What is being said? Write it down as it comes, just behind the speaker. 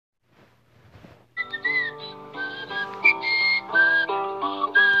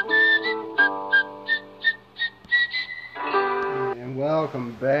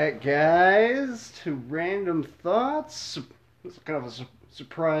guys, to Random Thoughts. It's kind of a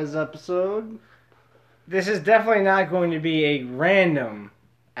surprise episode. This is definitely not going to be a random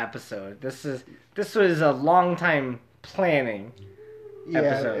episode. This was a long time planning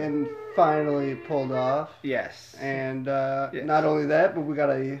episode. And finally pulled off. Yes. And yes. Not only that, but we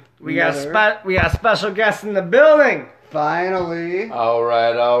got a special guest in the building. Finally. All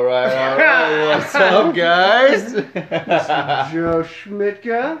right. What's up, guys? Joe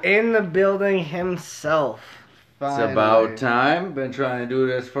Schmiddy. In the building himself. Finally. It's about time. Been trying to do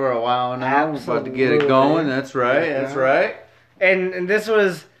this for a while now. Absolutely. About to get it going. That's right. Yeah. That's right. And this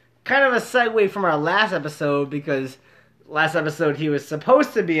was kind of a segue from our last episode, because last episode he was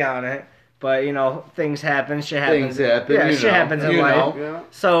supposed to be on it, but things happen. Shit happens. Things happen. Yeah, shit happens in life. Yeah.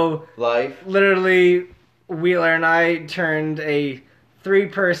 So Life. literally, Wheeler and I turned a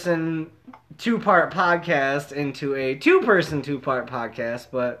 3-person 2-part podcast into a 2-person 2-part podcast,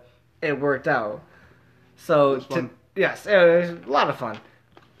 but it worked out. So yes, it was a lot of fun.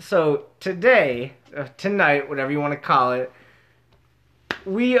 So tonight, whatever you want to call it,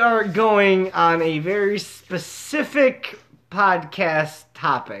 we are going on a very specific podcast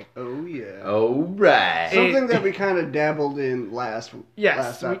topic. Oh, yeah. All right. Something that we kind of dabbled in last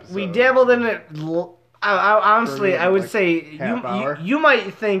episode. We dabbled in it. Honestly, I would say you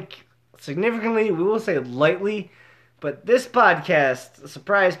might think significantly. We will say lightly, but this podcast, a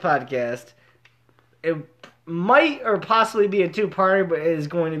surprise podcast, it might or possibly be a 2-parter, but it is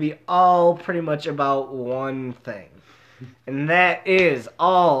going to be all pretty much about one thing. And that is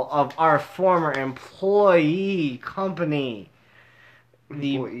all of our former employee company.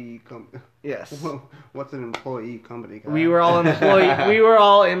 Employee company. Yes. What's an employee company? Guy? We were all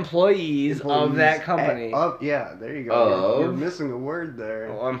employees of that company. Yeah, there you go. You're missing a word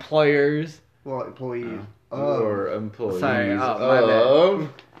there. Well, employers. Well, employees. Or employees. Sorry, my bad.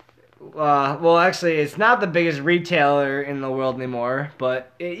 Well, actually, it's not the biggest retailer in the world anymore,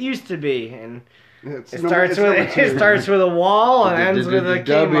 but it used to be, and it starts with a wall and ends with a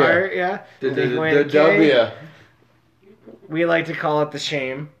Kmart. Yeah, the W. We like to call it the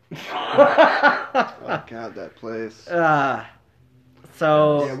shame. Oh God, that place.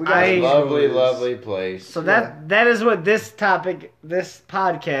 Lovely place. So that is what this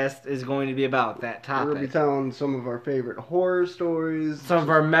podcast is going to be about. That topic. We're going to be telling some of our favorite horror stories. Some of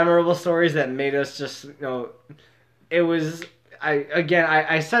our memorable stories that made us just, it was.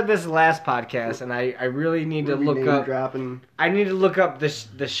 I said this last podcast, and I really need to look up. I need to look up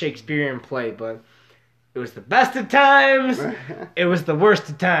the Shakespearean play, but it was the best of times. It was the worst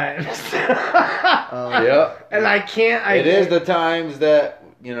of times. Yeah. And I can't. It is the times that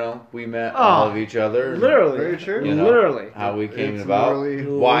we met all of each other. Literally, very true. Literally, how we came about,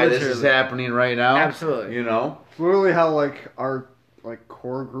 why this is happening right now. Absolutely. Literally, how our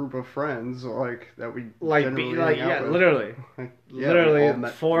core group of friends that we literally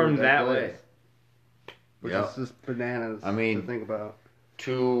formed that way. Which is just bananas. to think about.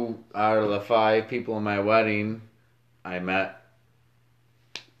 2 out of the 5 people in my wedding I met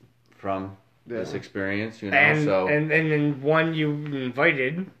from this experience, and, so and then one you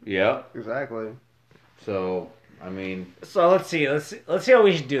invited. Yeah. Exactly. So let's see how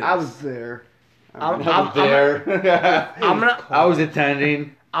we should do this. I was there. I was there. I was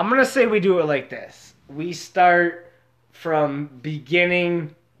attending. I'm gonna say we do it like this. We start from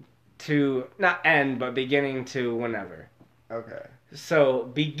beginning to not end, but beginning to whenever. Okay. So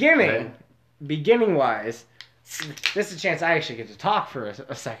beginning wise, this is a chance I actually get to talk for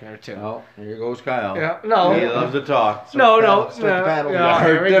a second or two. Oh, here goes Kyle. No, he loves to talk. Start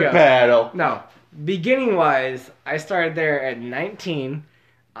the paddle. No, beginning wise, I started there at 19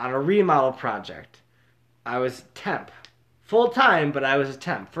 on a remodel project. I was temp, full time, but I was a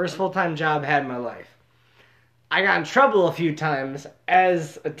temp. First full time job I had in my life. I got in trouble a few times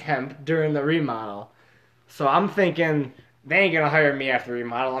as a temp during the remodel, so I'm thinking, they ain't gonna hire me after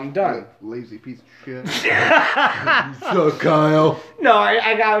remodel. I'm done. Lazy piece of shit. So Kyle. No,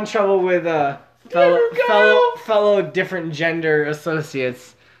 I got in trouble with fellow different gender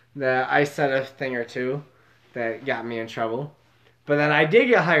associates that I said a thing or two that got me in trouble. But then I did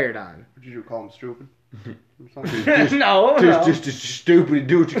get hired on. What did you call him, stupid? No. Just stupid.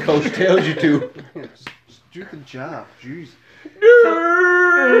 Do what your coach tells you to. Just do the job. Jeez.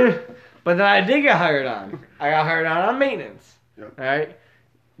 But then I did get hired on. I got hired on maintenance. Yep. All right,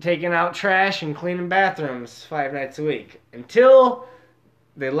 taking out trash and cleaning bathrooms 5 nights a week until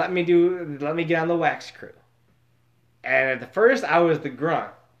they let me get on the wax crew. And at the first, I was the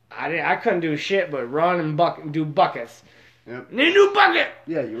grunt. I couldn't do shit but run and do buckets. Yep. Need a new bucket.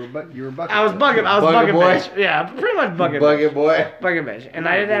 Yeah, you were bucket. I was bucket boy? bitch. Yeah, pretty much bucket Bucket boy. Bucket bitch. And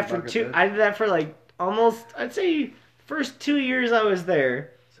I did that for I did that for like almost, I'd say, first 2 years I was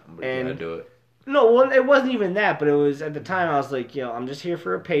there. Somebody gotta do it. No, well, it wasn't even that, but it was at the time I was like, I'm just here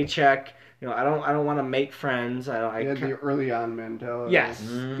for a paycheck. I don't want to make friends. You had the early on mentality. Yes,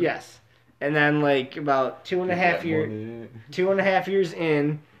 yes. And then like about 2.5 years, 2.5 years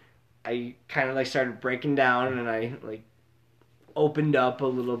in, I kind of like started breaking down, and I like opened up a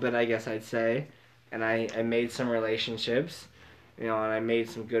little bit, I guess I'd say, and I made some relationships, and I made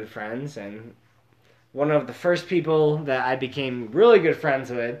some good friends, and one of the first people that I became really good friends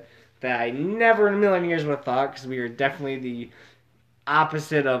with that I never in a million years would have thought, because we were definitely the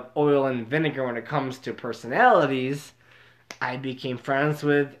opposite of oil and vinegar when it comes to personalities, I became friends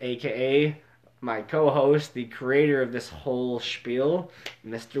with, aka my co-host, the creator of this whole spiel,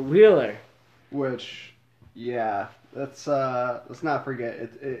 Mr. Wheeler. Which, yeah, let's not forget,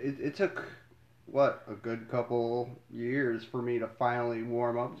 it took, what, a good couple years for me to finally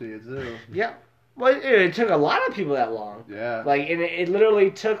warm up to you, too. Yeah. Well, it took a lot of people that long. Yeah. Like, and it literally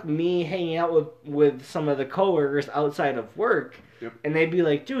took me hanging out with some of the coworkers outside of work. Yep. And they'd be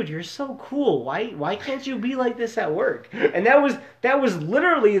like, "Dude, you're so cool. Why can't you be like this at work?" And that was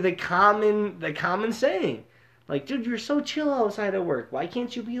literally the common saying. Like, "Dude, you're so chill outside of work. Why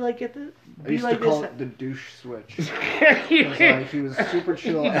can't you be like it? I used like to call this?" it the douche switch. He He was super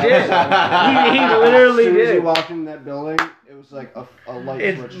chill. He literally As soon as did. you walked in that building, it was like a light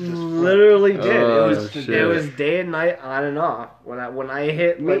It switch. Just literally did. Oh, It was day and night, on and off. When I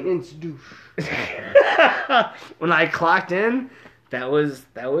hit maintenance douche. when I clocked in, that was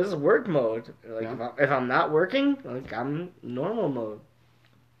work mode. Like, Yeah. if I'm not working, like, I'm normal mode.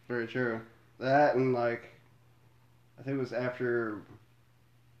 Very true. That and like, I think it was after,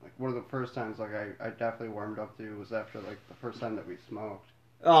 like, one of the first times, like, I definitely warmed up to was after, like, the first time that we smoked.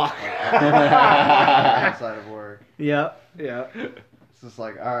 Oh. Outside of work. Yeah. It's just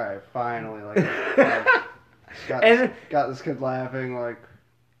like, alright, finally, like, got this kid laughing, like.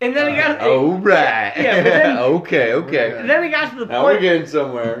 And then it got. Alright. Yeah, but then. Okay. And then it got to the Now we're point. getting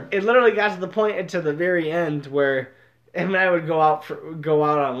somewhere. It literally got to the point and to the very end where him and I would go out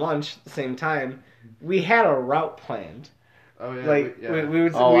on lunch at the same time. We had a route planned. Oh, yeah. Like, yeah. we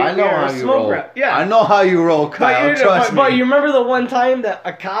would. Oh, we, I know we had how a you smoke roll. route. Yeah. I know how you roll, Kyle. Trust me. But you remember the one time that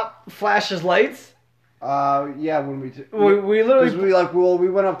a cop flashes lights? Yeah, when we We literally. we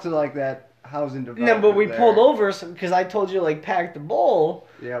went up to, like, that housing development. No, but we there. pulled over because I told you to, like, pack the bowl.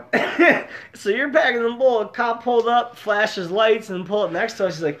 Yep. So you're packing the bowl. A cop pulled up, flashes lights, and pulled up next to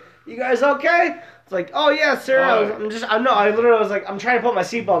us. He's like, "You guys okay?" It's like, "Oh yeah, sir." I literally was like, "I'm trying to put my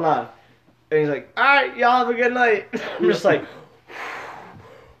seatbelt on," and he's like, "All right, y'all have a good night." I'm just like,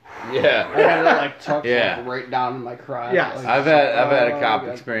 Yeah. I had it, like, tucked Yeah. like, right down in my crotch. Yeah. Like, I've had a oh, cop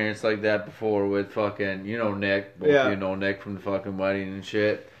God. experience like that before with fucking Nick. Both Yeah. You know Nick from the fucking wedding and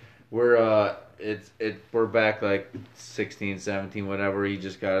shit. We're we're back like 16, 17, whatever. He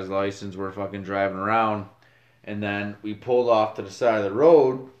just got his license. We're fucking driving around, and then we pulled off to the side of the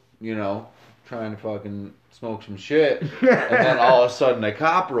road. Trying to fucking smoke some shit, and then all of a sudden a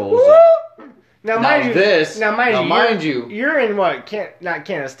cop rolls up. Now mind you, you, you're in what? Not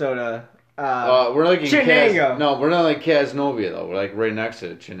Canastota. we're like in Chenango. we're not like Casanova though. We're like right next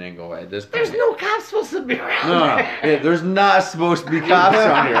to Chenango at this point. There's no cops supposed to be around. No. Yeah, there's not supposed to be cops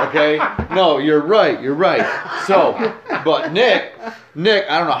around here, okay? No, you're right. So, but Nick,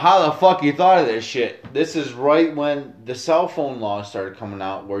 I don't know how the fuck you thought of this shit. This is right when the cell phone law started coming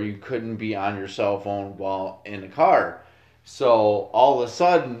out where you couldn't be on your cell phone while in a car. So, all of a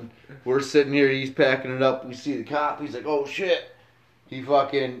sudden, we're sitting here, he's packing it up, we see the cop, he's like, oh shit. He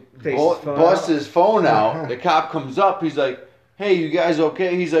fucking busts his phone out. The cop comes up, he's like, hey, you guys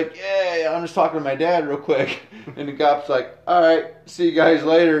okay? He's like, yeah, I'm just talking to my dad real quick. And the cop's like, all right, see you guys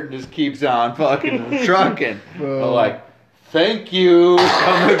later. And just keeps on fucking trucking. I'm like, thank you.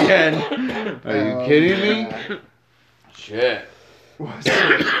 Come again. Are you kidding me? Shit.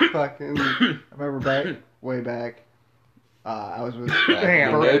 Fucking, I remember way back, I was with...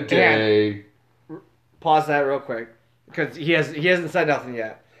 Hang on. Good day. Pause that real quick because he hasn't said nothing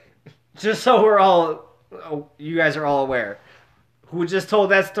yet. Just so you guys are all aware. Who just told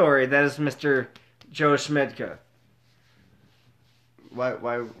that story? That is Mr. Joe Schmidka. Why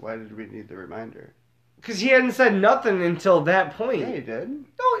did we need the reminder? Because he hadn't said nothing until that point. Yeah, he did.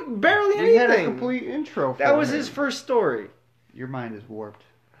 No, barely We anything. had a complete intro for That was him. his first story. Your mind is warped.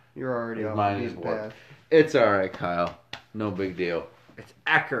 You're already Your off mind the is beaten warped. path. It's alright, Kyle. No big deal. It's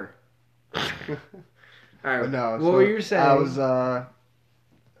Ecker. All right. No, what so were you saying? I was,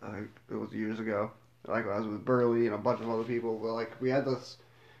 it was years ago. Like when I was with Burley and a bunch of other people, but like we had this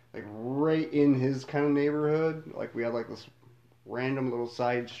like right in his kind of neighborhood. Like we had like this random little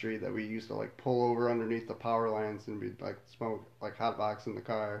side street that we used to like pull over underneath the power lines and we'd like smoke like hot box in the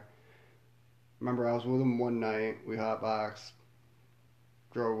car. Remember, I was with him one night. We hot boxed,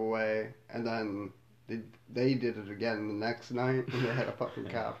 drove away, and then they did it again the next night, and they had a fucking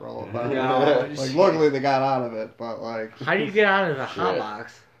cop roll about Yeah. it. Like, luckily they got out of it, but like, How do you get out of a hot Shit.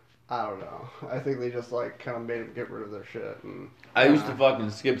 box? I don't know. I think they just like kind of made them get rid of their shit. And I used to fucking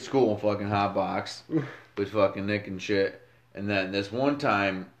skip school and fucking hotbox with fucking Nick and shit. And then this one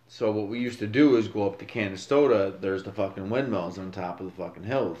time, so what we used to do is go up to Canastota. There's the fucking windmills on top of the fucking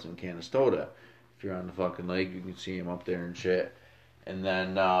hills in Canastota. If you're on the fucking lake, you can see them up there and shit. And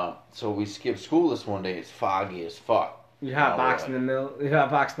then, so we skipped school this one day. It's foggy as fuck. You hotboxing the mill. You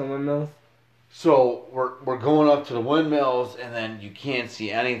hotboxing the windmills. So we're going up to the windmills, and then you can't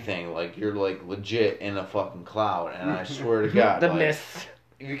see anything. Like you're like legit in a fucking cloud. And I swear to God, The like, mist.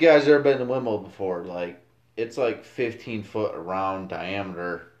 you guys ever been in a windmill before? Like it's like 15 foot around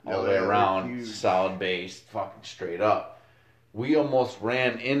diameter, all the way Yeah, they're around, huge. solid base, fucking straight up. We almost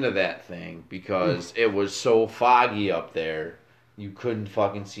ran into that thing because it was so foggy up there, you couldn't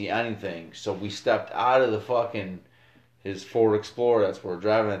fucking see anything. So we stepped out of the fucking his Ford Explorer. That's what we're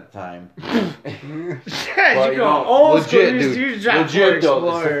driving at the time. Yeah, But, you you go know, old school. legit, You dude. just drive Ford Legit, though.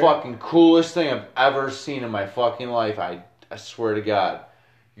 It's Explorer. the fucking coolest thing I've ever seen in my fucking life. I swear to God.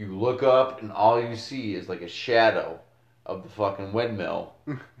 You look up and all you see is like a shadow of the fucking windmill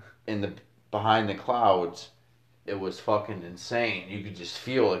in the behind the clouds. It was fucking insane. You could just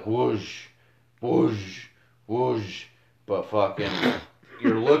feel like whoosh, whoosh, whoosh. But fucking,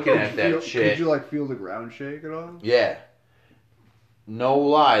 you're looking at that shit. Could you like feel the ground shake at all? Yeah. No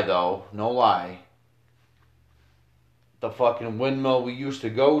lie, though. No lie. The fucking windmill we used to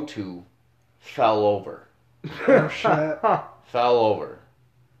go to fell over. Oh shit! Fell over.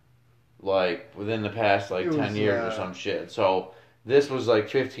 Like, within the past, like, It 10 was, years or some shit. So, this was like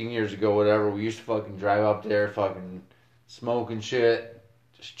 15 years ago, whatever. We used to fucking drive up there, fucking smoking shit,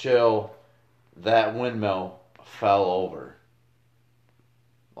 just chill. That windmill fell over.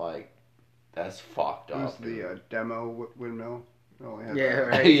 Like, that's fucked It was up. the demo windmill. It only had Yeah, that.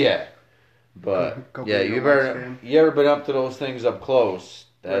 right. Yeah. But, Couple yeah, of you your ever, lights game. you ever been up to those things up close?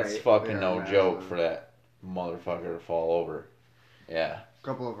 That's Right. fucking They're no massive. joke for that motherfucker to fall over. Yeah. A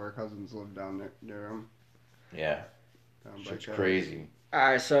couple of our cousins lived down near him. Yeah. Down by Shit's Chaz. crazy.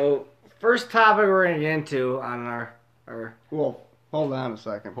 Alright, so first topic we're gonna get into on our Well, hold on a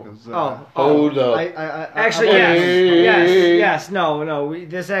second, because Hold up. actually yes, no.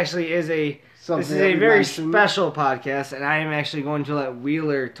 This actually is this is a very special podcast, and I am actually going to let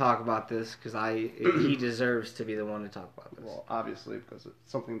Wheeler talk about this because he deserves to be the one to talk about this. Well, obviously, because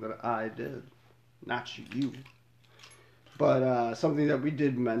it's something that I did, not you. But something that we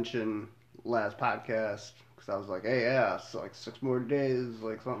did mention last podcast, because I was like, hey, yeah, so like 6 more days,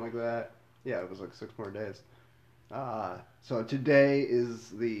 like something like that. Yeah, it was like 6 more days. So today is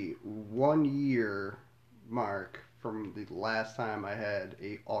the 1 year mark from the last time I had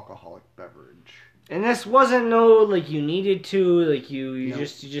a alcoholic beverage. And this wasn't like you needed to, like you No.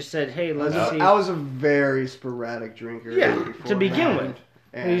 just said, hey, let's see. I was a very sporadic drinker. Yeah, to begin beforehand. with.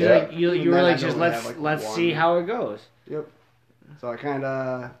 And You Yeah. you and were then like, I'd just only have, like, let's one. see how it goes. Yep. So I kind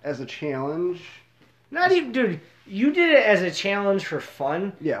of, as a challenge. Not even, dude. You did it as a challenge for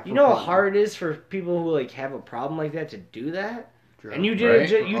fun. Yeah. You for know how fun. hard it is for people who like have a problem like that to do that. True. And you did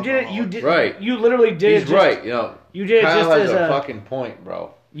Right. it. You did it. You did. Right. You literally did He's it. Just, right. You know, You did it Kyle just has as a a. fucking point,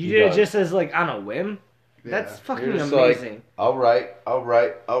 bro. You He did does. it just as like on a whim. Yeah. That's fucking You're just amazing. All right.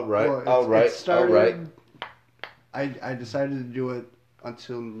 Well, it started, I decided to do it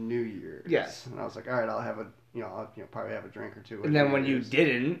until New Year's. Yes. And I was like, all right, I'll have I'll probably have a drink or two. at And then New when you Year's.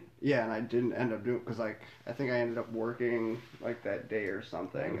 didn't, Yeah, and I didn't end up doing because like I think I ended up working like that day or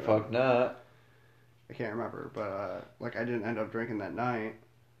something. Fuck not. I can't remember, but like I didn't end up drinking that night.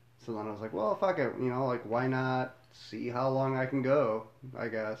 So then I was like, well, fuck it, like why not see how long I can go? I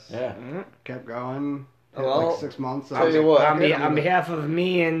guess. Yeah. Kept going. Hit Well, like 6 months. and tell I was you like, what, fuck it, I'm on gonna- behalf of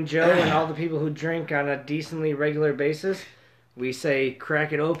me and Joe and all the people who drink on a decently regular basis, we say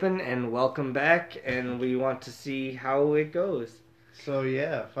crack it open and welcome back, and we want to see how it goes. So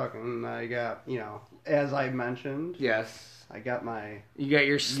yeah, fucking, I got as I mentioned, Yes. I got my You got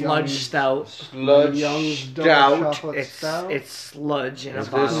your sludge Young- stout. Sludge Young's double stout chocolate It's stout. it's sludge in a Is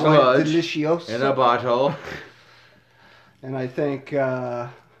this bottle. sludge? Delicioso. in a bottle. And I thank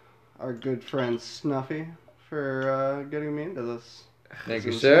our good friend Snuffy for getting me into this. Thank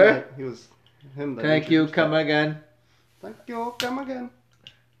you, It was sir. him that- He was him that Thank you. introduced Come it. again. Thank you. Come again.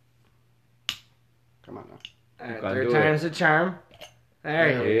 Come on now. All right, Gotta third do time's a charm.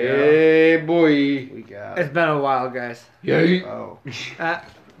 There you go. Hey, boy. We got It's been a while, guys. Yeah. Oh.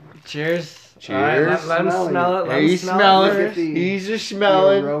 Cheers. Cheers. All right, let him smell it. Let him He's smell smelling. it first. He's a The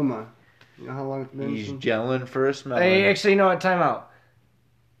smelling. aroma. You know how long it's been? He's since- gelling for a smell. Hey, actually, you know what? Time out.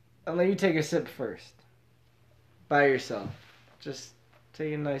 I'll let you take a sip first. By yourself. Just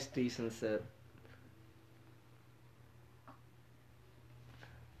take a nice, decent sip.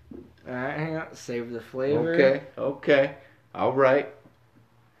 Alright, hang on. Save the flavor. Okay. All right.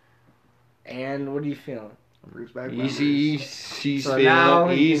 And what are you feeling? Brings back He's So now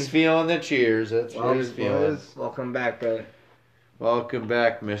feeling. he He's can- feeling the cheers. That's what he's Cheers, feeling. boys. Welcome back, brother. Welcome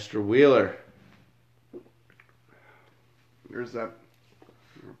back, Mr. Wheeler. There's that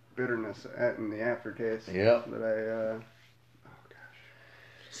bitterness in the aftertaste. Yep. That I.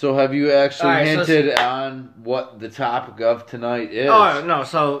 So have you actually All right, so- hinted on what the topic of tonight is? Oh, no.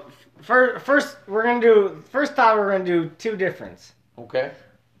 So, first, we're going to do... First topic, we're going to do two differents. Okay.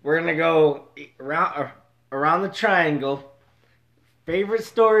 We're going to go around the triangle. Favorite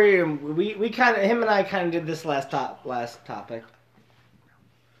story, and we kind of... Him and I kind of did this last topic.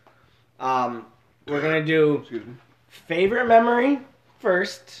 We're going to do... Excuse me. Favorite memory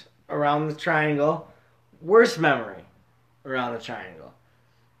first around the triangle. Worst memory around the triangle.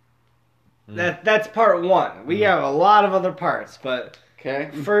 That's part one. We have a lot of other parts, but Okay.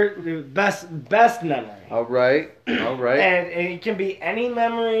 for best memory. All right. All right. And it can be any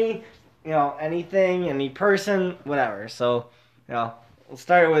memory, anything, any person, whatever. So, we'll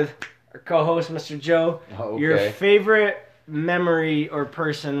start with our co-host, Mr. Joe. Okay. Your favorite memory or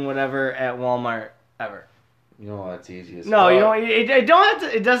person, whatever, at Walmart ever. You know that's easy as No, fuck. you don't. It don't have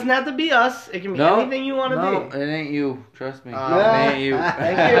to. It doesn't have to be us. It can be anything you want to No, be. it ain't you. Trust me. Oh. It ain't you.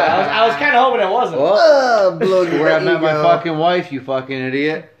 Thank you. I was kind of hoping it wasn't. Well, Bloody where I met my ego. fucking wife, you fucking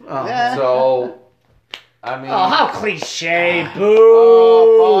idiot. Oh. Yeah. So, I mean. Oh, how cliche! Boo!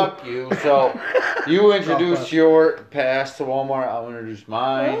 Oh, fuck you. So, you introduced your past to Walmart. I'll introduce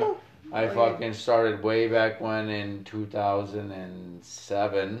mine. I fucking started way back when in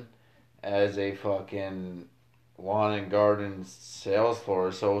 2007 as a fucking lawn and garden sales floor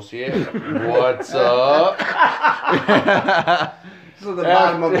associate. What's up? So the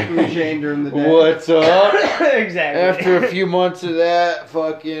bottom of the food chain during the day. What's up? Exactly. After a few months of that,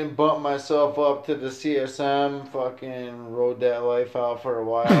 fucking bumped myself up to the CSM, fucking rode that life out for a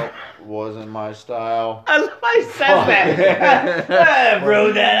while. Wasn't my style. I love how he says that.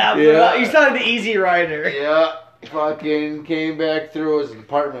 Bro, that out. Yeah. You sound like the Easy Rider. Yeah, fucking came back through as a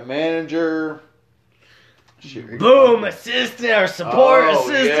department manager. Boom, assistant or support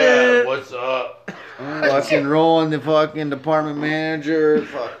assistant. Yeah, what's up? Fucking rolling the fucking department manager.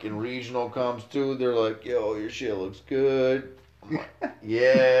 Fucking regional comes through. They're like, yo, your shit looks good. I'm like,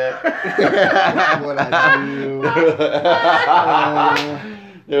 yeah. What I do.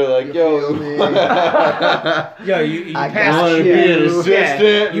 They're like, You yo. feel me? Yo, you I passed. got wanna be an you.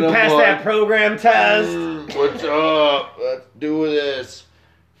 assistant. You And I'm passed like, that program test. What's up? Let's do this.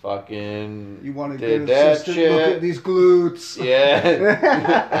 Fucking You want a did good that assistant? shit. Look at these glutes. Yeah.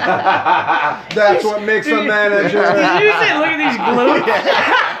 That's what makes a manager. Did you say look at these glutes?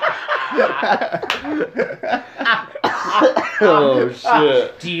 Oh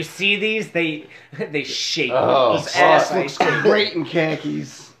shit. Do you see these? They shake. Oh, Those fuck. ass Looks looks great in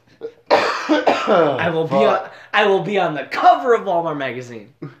khakis. I will be on the cover of Walmart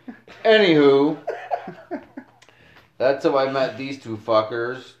magazine. Anywho, that's how I met these two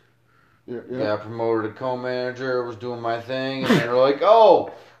fuckers. Yeah. Got promoted to co-manager, was doing my thing, and they were like,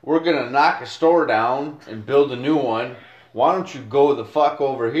 oh, we're gonna knock a store down and build a new one. Why don't you go the fuck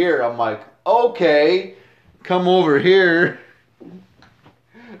over here? I'm like, okay, come over here.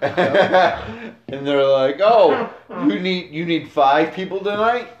 And they're like, oh, you need 5 people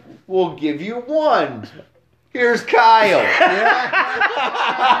tonight? We'll give you 1. Here's Kyle.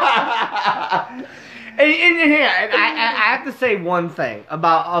 And I have to say one thing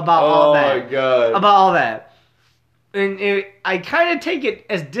about all that. Oh my god. About all that. And I kind of take it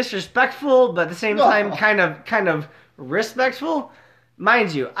as disrespectful, but at the same time, kind of respectful.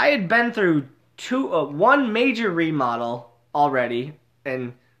 Mind you, I had been through one major remodel already,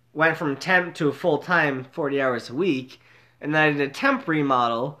 and went from temp to full time, 40 hours a week, and then I did a temp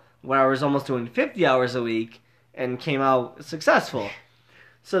remodel where I was almost doing 50 hours a week, and came out successful.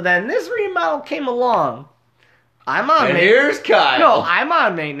 So then this remodel came along. I'm on And maintenance. here's Kyle. No, I'm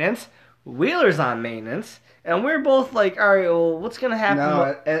on maintenance. Wheeler's on maintenance. And we're both like, all right, well, what's going to happen?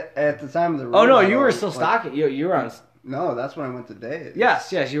 No, at the time of the Oh, no, remodel, you were still like- stocking. You were on... No, that's when I went to days.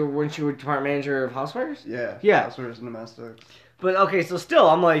 Yes, weren't you department manager of housewares? Yeah. Yeah. Housewares and domestics. But, okay, so still,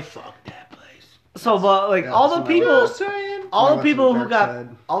 I'm like... Fuck that place. but like Yeah, all so the now people, we're all the went to people the who dark got, side.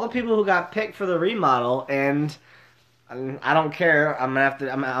 all the people who got picked for the remodel, and I don't care. I'm gonna have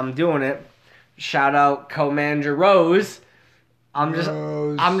to. I'm doing it. Shout out co-manager Rose.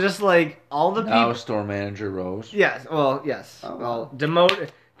 Rose. I'm just like all the Now people. store manager Rose. Yes. Well, yes. Oh, Well, wow.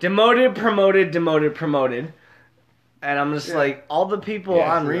 demoted, promoted. And I'm just like all the people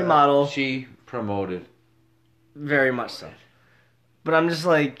Yeah, on see that. remodel. She promoted. Very much so. But I'm just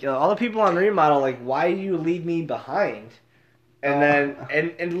like all the people on remodel. Like, why do you leave me behind? And then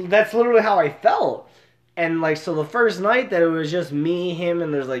and that's literally how I felt. And like so, the first night that it was just me, him,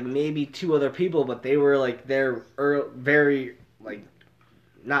 and there's like maybe 2 other people, but they were like they're very like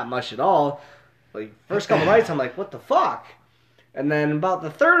not much at all. Like first couple nights, I'm like, what the fuck? And then about the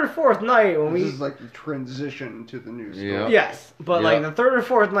 3rd or 4th night when This is like the transition to the new store. Yeah. yes, but like Yep. the 3rd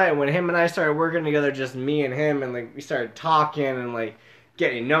or 4th night when him and I started working together, just me and him, and like we started talking and like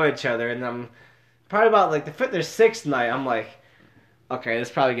getting to know each other, and then probably about like the 5th or 6th night, I'm like, okay, this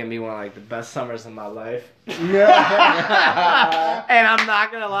is probably gonna be one of like the best summers of my life. Yeah. And I'm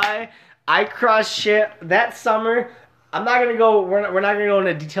not gonna lie, I crushed shit that summer. I'm not gonna go. We're not gonna go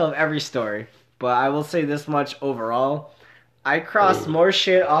into detail of every story, but I will say this much overall: I crossed more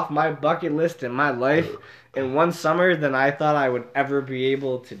shit off my bucket list in my life in one summer than I thought I would ever be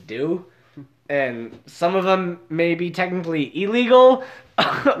able to do. And some of them may be technically illegal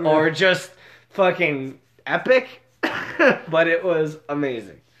or just fucking epic, but it was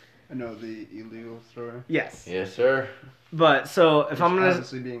amazing. I know the illegal store. Yes. Yes, sir. But so if I'm gonna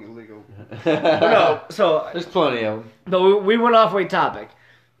obviously being illegal. no, so There's plenty of them. no, we went off way topic.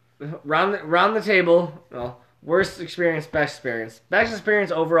 Round the table. Well, worst experience, best experience. Best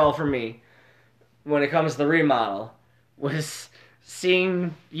experience overall for me, when it comes to the remodel, was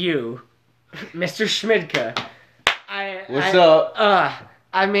seeing you, Mr. Schmidka. What's up?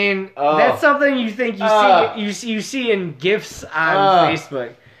 I mean, Oh. that's something you think you see in gifs on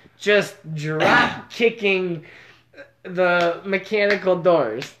Facebook, just drop kicking the mechanical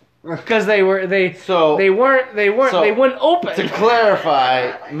doors because they So wouldn't open. to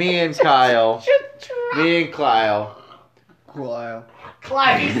clarify, me and Kyle, Clive.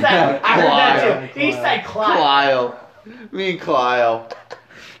 Clive, he said. I heard that too. He said Clive. me and Kyle.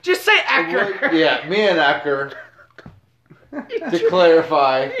 Just say Ecker. Yeah, me and Ecker. To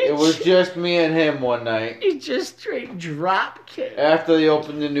clarify, it was just me and him one night. He just straight drop kick. After they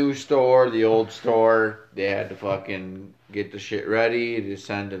opened the new store, the old store, they had to fucking get the shit ready to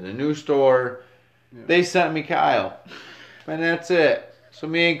send to the new store. Yeah. They sent me Kyle. And that's it. So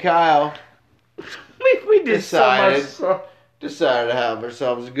me and Kyle We did Decided. so much. decided to have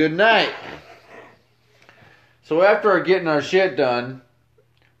ourselves a good night. So after getting our shit done,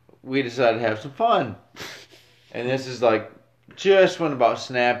 we decided to have some fun. And this is like just when about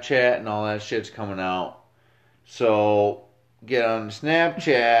Snapchat and all that shit's coming out. So get on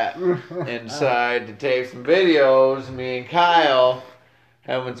Snapchat and decide to take some videos of me and Kyle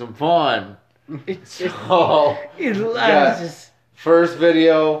having some fun. So It's just first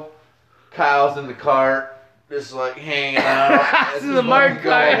video, Kyle's in the cart, just like hanging out. This is the marked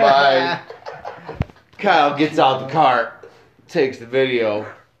cart. By. Kyle gets out the cart, takes the video.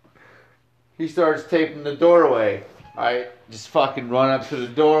 He starts taping the doorway. Alright, just fucking run up to the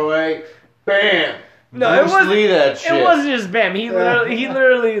doorway. Bam! No, it Bruce wasn't. Lee that shit. It wasn't just bam. He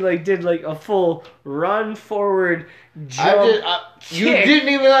literally like did like a full run forward jump. You kick. didn't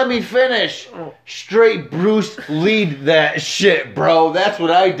even let me finish. Straight Bruce Lee that shit, bro. That's what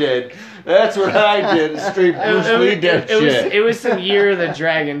I did. Straight Bruce Lee that shit. It was some Year of the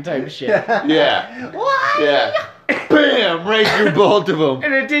Dragon type shit. Yeah. What? Yeah. Bam! Right through both of them.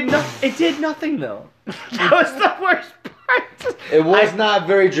 And it did nothing though. That was the worst part. It was not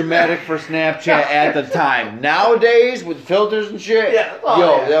very dramatic for Snapchat at the time. Nowadays, with filters and shit, Yeah. Oh,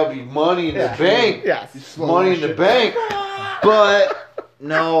 yeah. that'll be money in the bank. Yes. Money in the bank. But,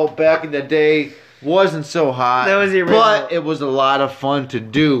 no, back in the day, wasn't so hot. That was the original. But it was a lot of fun to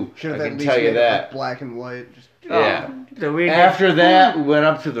do. Should I have at can least tell you made it that. like black and white. Just, Yeah. So we After that, we went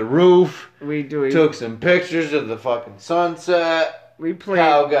up to the roof, we took some pictures of the fucking sunset. we played.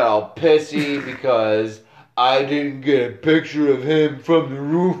 Kyle got all pissy because I didn't get a picture of him from the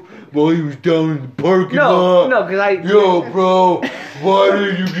roof while he was down in the parking lot. No, because I. Yo, bro, why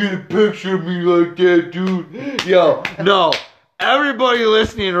did you get a picture of me like that, dude? Yo, no. Everybody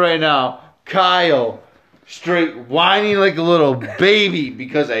listening right now, Kyle, straight whining like a little baby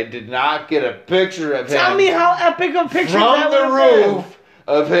because I did not get a picture of him. Tell me how epic a picture from that the would've been. roof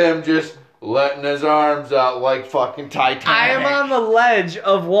of him just letting his arms out like fucking Titanic. I am on the ledge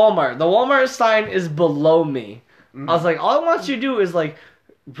of Walmart. The Walmart sign is below me. I was like, all I want you to do is like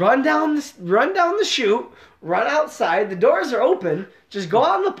run down the chute, run outside. The doors are open. Just go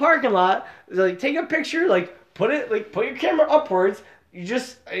out in the parking lot. Like take a picture. Like put your camera upwards.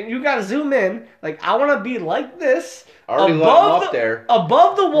 You gotta zoom in. Like I want to be like this. Already let up there.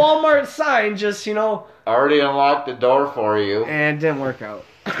 Above the Walmart sign, just, Already unlocked the door for you. And it didn't work out.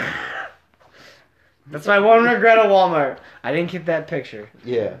 That's my one regret of Walmart. I didn't get that picture.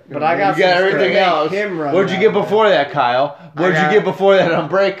 Yeah. But I got everything else. What'd you get before that, Kyle? What'd you get before that on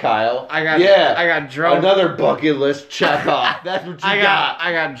break, Kyle? I got drunk. Another bucket list check off. That's what you got.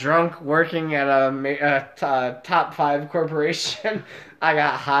 I got drunk working at a top 5 corporation. I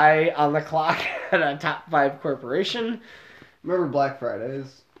got high on the clock at a top 5 corporation. Remember Black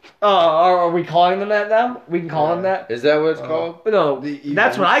Fridays? Are we calling them that now? We can call them that? Is that what it's called? No,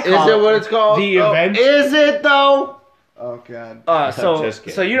 that's what I call it. Is it what it's called? The event. Is it, though? Oh, God.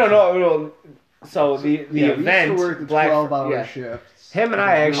 So you don't know. So the event. We used to work Black 12-hour shifts. Him and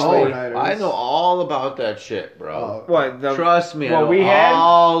I actually. I know all about that shit, bro. What? Trust me, I know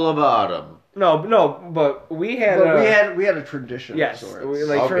all about them. No, but we had. We had a tradition. Yes, of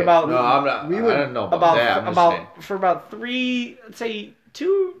sorts. for about. No, I'm not. I don't know about that. For about 3, let's say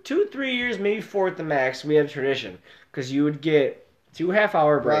 2-3 years, maybe 4 at the max. We had a tradition because you would get 2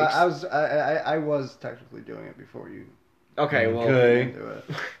 half-hour breaks. I was technically doing it before you. Okay, well. Okay. Do it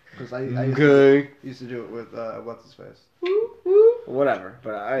because I used to do it with what's his face. Whatever,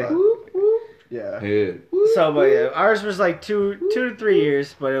 but yeah. So, but yeah, ours was like 2 to 3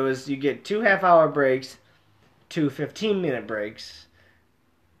 years, but it was you get 2 half-hour breaks, 2 15-minute breaks,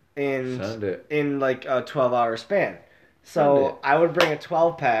 in like a 12-hour span. So I would bring a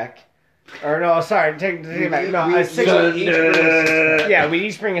 12-pack, or no, sorry, take it back. No, a 6. Yeah, we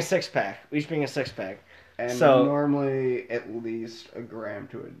each bring a 6-pack. And so normally at least a gram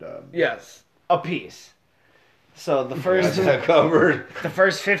to a dub. Yes, a piece. So the first covered. The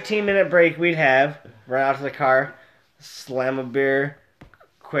first 15-minute break we'd have, run out to the car, slam a beer,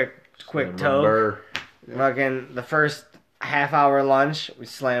 quick toke. Fucking the first half-hour lunch, we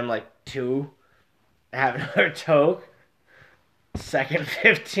slam like 2, have another toke. Second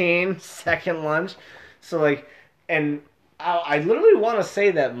 15, second lunch. So like, and I literally want to say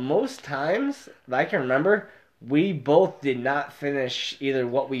that most times that I can remember, we both did not finish either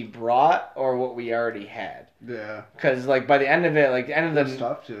what we brought or what we already had. Yeah. Because like by the end of it, like the end of the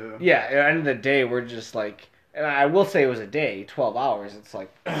stuff too. Yeah, at the end of the day, we're just like, and I will say it was a day, 12 hours. It's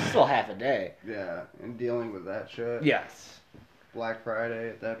like still half a day. Yeah, and dealing with that shit. Yes. Black Friday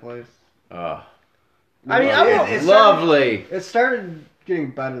at that place. I mean, it's lovely. It started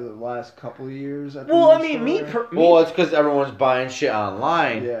getting better the last couple of years. Well, I mean, well, it's because everyone's buying shit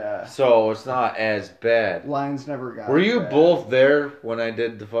online. Yeah. So it's not as bad. Lines never got. Were you bad. both there when I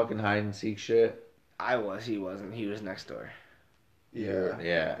did the fucking hide and seek shit? I was. He wasn't. He was next door.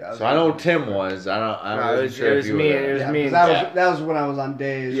 Yeah. So I know Tim was. I don't. It was me. It was me. That was when I was on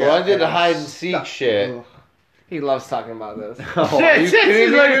days. So I did the hide and seek shit. Ugh. He loves talking about this. Are you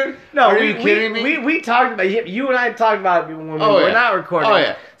kidding me? No, are you kidding me? We talked about you and I talked about it when we were not recording. Oh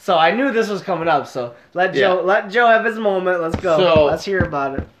yeah. So I knew this was coming up. So let Joe have his moment. Let's go. So, let's hear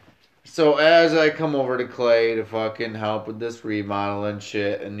about it. So as I come over to Clay to fucking help with this remodeling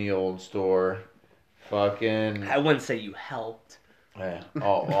shit in the old store, fucking. I wouldn't say you helped. Yeah.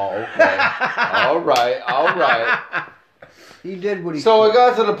 Oh, okay. All right. He did what he. So it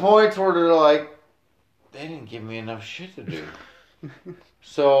got to the point where they're like, they didn't give me enough shit to do.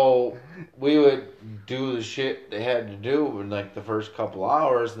 So we would do the shit they had to do in like the first couple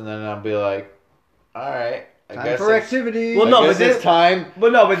hours, and then I'd be like, all right. I guess for activity. Well, no, but this time.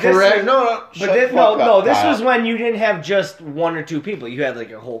 But no, but this. This Kyle. was when you didn't have just 1 or 2 people. You had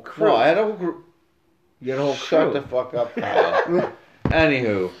like a whole crew. No, I had a whole group. You had a whole crew. Shut the fuck up, Kyle.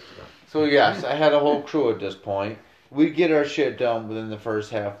 Anywho, so yes, I had a whole crew at this point. We'd get our shit done within the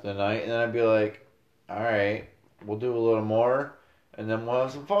first half of the night, and then I'd be like, all right, we'll do a little more, and then we'll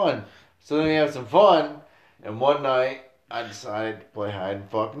have some fun. So then we have some fun, and one night I decided to play hide and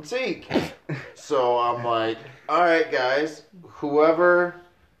fucking seek. So I'm like, all right, guys, whoever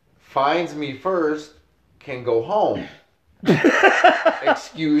finds me first can go home.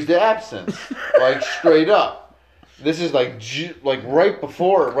 Excused absence, like straight up. This is like right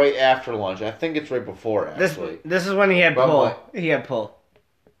before, or right after lunch. I think it's right before actually. This is when he had pull. He had pull.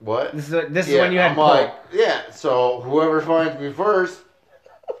 What? This is when you had pull. Like, yeah. So whoever finds me first,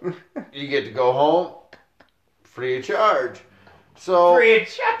 you get to go home, free of charge. So free of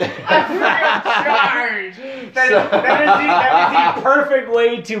charge. That is the perfect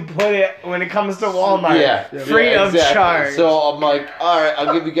way to put it when it comes to Walmart. Yeah, free of charge. So I'm like, all right,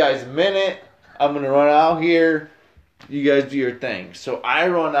 I'll give you guys a minute. I'm gonna run out here, You guys do your thing. So I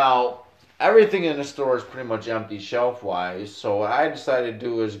run out. Everything in the store is pretty much empty shelf-wise. So what I decided to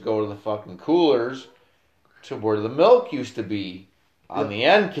do is go to the fucking coolers to where the milk used to be on the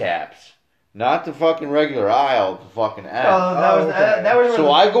end caps. Not the fucking regular aisle, the fucking end. That was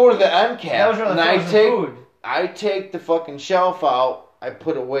So I go to the end cap that was and I take the fucking shelf out. I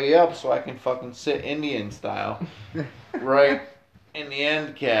put it way up so I can fucking sit Indian style, right in the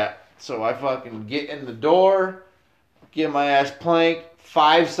end cap. So I fucking get in the door, get my ass planked.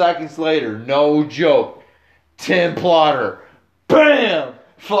 5 seconds later, no joke, Tim Plotter, bam,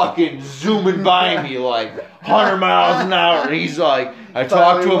 fucking zooming by me like 100 miles an hour. And he's like, I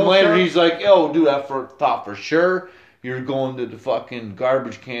talked to him later. He's like, yo, dude, I thought for sure you're going to the fucking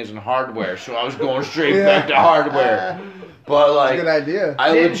garbage cans and hardware. So I was going straight back to hardware. But like, good idea.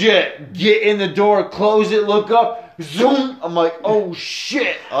 I legit get in the door, close it, look up, zoom. I'm like, oh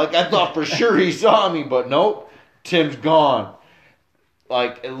shit! Like I thought for sure he saw me, but nope. Tim's gone.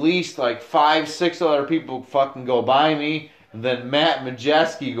 Like at least like 5, 6 other people fucking go by me, and then Matt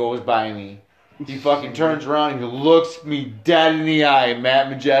Majeski goes by me. He fucking turns around and he looks me dead in the eye. Matt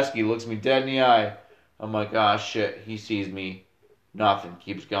Majeski looks me dead in the eye. I'm like, ah shit. He sees me. Nothing.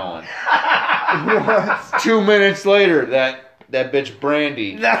 Keeps going. What? 2 minutes later, that bitch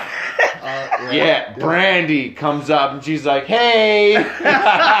Brandy. Yeah, Brandy comes up and she's like, hey.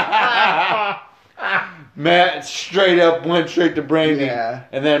 Matt straight up went straight to Brandy. Yeah.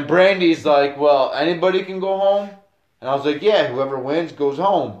 And then Brandy's like, well, anybody can go home? And I was like, yeah, whoever wins goes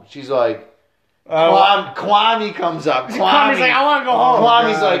home. She's like, Kwame comes up. Kwame's like, I want to go home.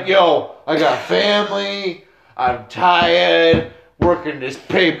 Kwame's like, yo, I got family. I'm tired. Working this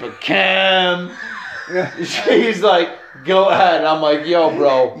paper cam. She's like, go ahead. I'm like, yo,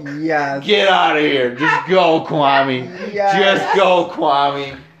 bro. Yes. Get out of here. Just go, Kwame. Yes. Just go,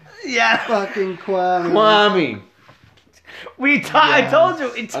 Kwame. Yeah. Fucking Kwame. Kwame. I told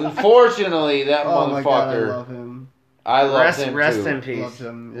you. Unfortunately, that Oh my god, I motherfucker. love him. I love him Rest too. in peace. Loved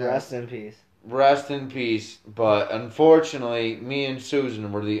him. Yeah. Rest in peace. Rest in peace. But unfortunately, me and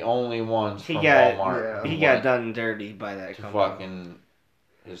Susan were the only ones from Walmart. He who got went done dirty by that to company. fucking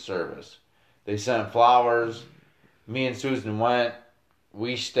his service. They sent flowers. Me and Susan went.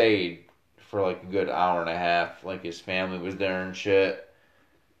 We stayed for like a good hour and a half. Like his family was there and shit.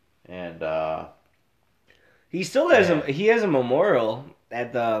 And He still has he has a memorial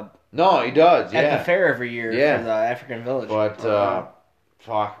at the no, he does. Yeah, at the fair every year Yeah. for the African village. But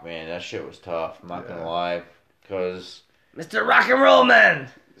fuck, man, that shit was tough. I'm not gonna lie, because Mr. Rock and Roll Man.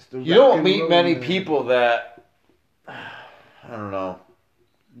 you don't meet many people that I don't know.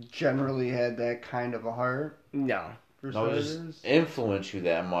 Generally had that kind of a heart No, for No, just starters. influence you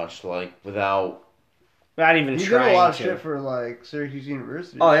that much, like without. not even He did trying a lot of to. shit for like Syracuse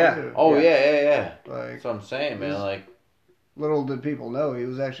University. Oh, yeah. too. Oh yeah. Like That's what I'm saying, man. Like, little did people know he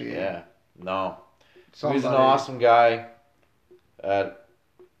was actually yeah, no, somebody. he's an awesome guy.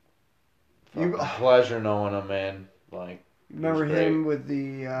 You- Pleasure knowing him, man. Like, Remember It was him with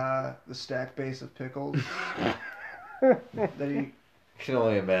the stack base of pickles? that he I can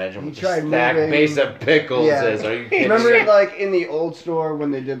only imagine He what the tried stack moving- base of pickles Yeah. is. Are you kidding remember me? like in the old store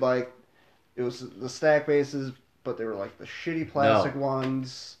when they did like it was the stack bases, but they were like the shitty plastic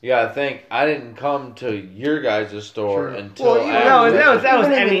ones. Yeah, I think I didn't come to your guys' store Sure. until Well, you- after. No, that was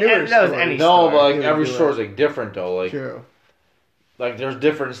Even in the any newer that was stores. any No, store. but like Yeah, every do store's it. like different though. Like True. like there's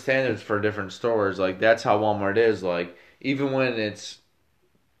different standards for different stores. Like that's how Walmart is. Like even when it's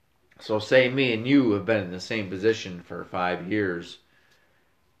so say me and you have been in the same position for 5 years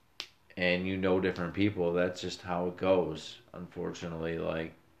and you know different people, that's just how it goes. Unfortunately,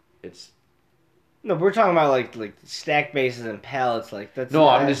 like it's No, we're talking about like stack bases and pallets. Like that's no,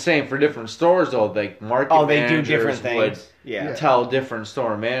 I'm just saying for different stores though, like market Oh, they do managers different would things. Yeah. Yeah. tell different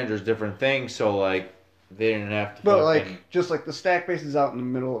store managers different things, so like they didn't have to. But fucking- like just like the stack bases out in the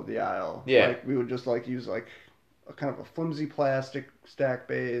middle of the aisle. Yeah. Like we would just like use like a kind of a flimsy plastic stack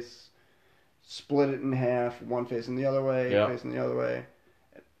base, split it in half, one facing the other way, Yeah. facing the other way,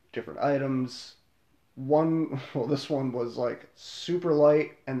 different items. This one was like super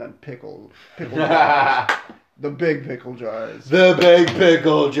light and then pickle jars. The big pickle jars. the big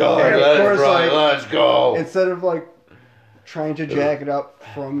pickle jar. And of That's course, right. like, Let's go. Instead of like trying to jack it up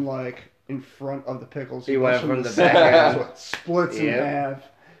from like in front of the pickles, You he went goes from the the back back end, end. so it splits in Yep. half.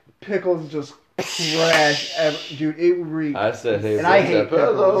 Pickles just crash, dude. It reeked. I said, hey, and I what's hate up?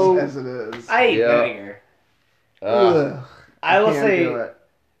 pickles Hello. as it is. I hate Yeah. vinegar. Ugh, I will can't say- do it.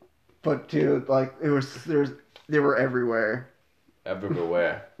 But dude, like they were everywhere.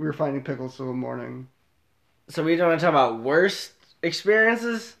 Everywhere. We were finding pickles till the morning. So we don't want to talk about worst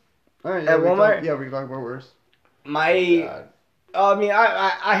experiences. All right, At we can Walmart? we can talk about worse. God. I mean,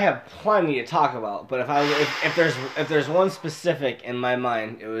 I have plenty to talk about, but if there's one specific in my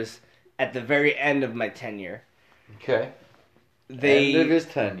mind, it was at the very end of my tenure. Okay. End of his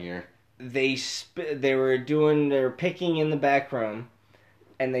tenure. They were picking in the back room,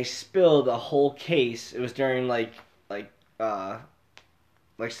 and they spilled a whole case. It was during like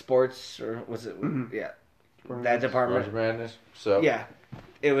sports, or was it? Mm-hmm. Yeah, that department. March Madness. So Yeah,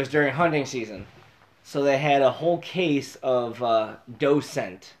 it was during hunting season, so they had a whole case of doe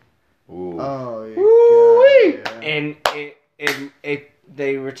scent. Ooh. Oh, yeah. And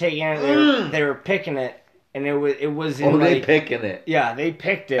they were taking it. They were picking it, and it was in they picking it. Yeah, they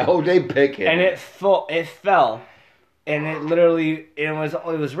picked it. Oh, they picking and it. it fell, and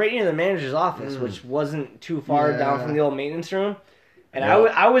it was right near the manager's office, which wasn't too far down from the old maintenance room. And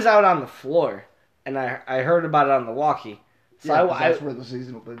I was out on the floor, and I heard about it on the walkie. So that's where the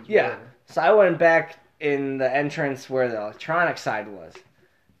seasonal bins were. So I went back in the entrance where the electronic side was,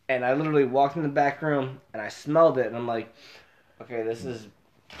 and I literally walked in the back room, and I smelled it, and I'm like, okay, this is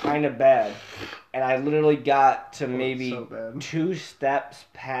kind of bad. And I literally got to maybe 2 steps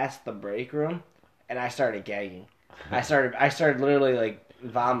past the break room, and I started gagging. I started literally like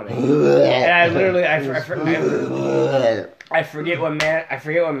vomiting, and I literally I forget what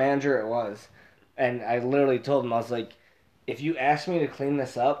manager it was, and I literally told him, I was like, if you ask me to clean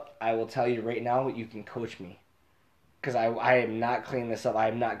this up, I will tell you right now you can coach me, because I am not cleaning this up. I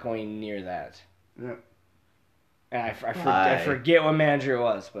am not going near that. Yeah. And I forget what manager it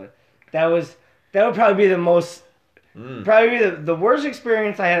was, but that would probably be the most probably be the worst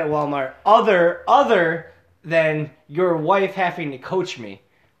experience I had at Walmart, other than your wife having to coach me.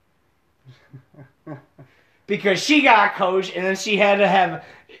 Because she got coached, and then she had to have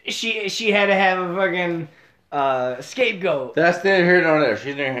a fucking scapegoat. That's neither here nor there.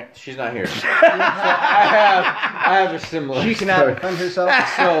 She's not here. So I have a similar. She cannot defend herself,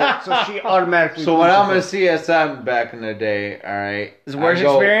 so she automatically. So when I'm a CSM back in the day, all right. Is worst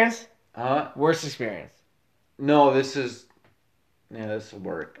experience? Huh? Worst experience. No, this will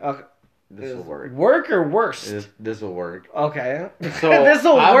work. Okay. This will work. Work or worst? This will work. Okay. So this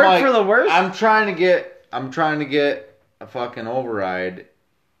will work for the worst? I'm trying to get a fucking override,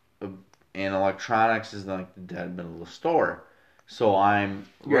 and electronics is like the dead middle of the store. So I'm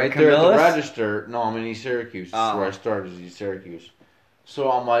right there at the register. No, I'm in East Syracuse. This is where I started, East Syracuse. So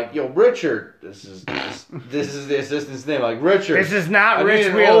I'm like, yo, Richard, this is the assistant's name. Like, Richard, this is not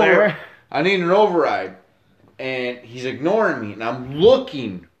Rich Wheeler. I need an override. And he's ignoring me, and I'm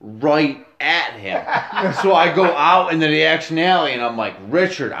looking right at him. So I go out into the action alley, and I'm like,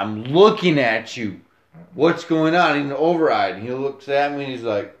 Richard, I'm looking at you. What's going on? I need an override. And he looks at me, and he's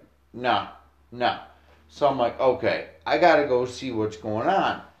like, no. So I'm like, okay, I got to go see what's going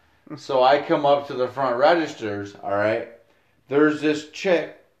on. So I come up to the front registers, all right? There's this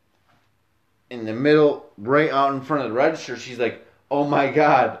chick in the middle, right out in front of the register. She's like, oh, my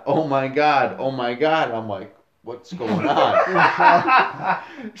God. I'm like, what's going on?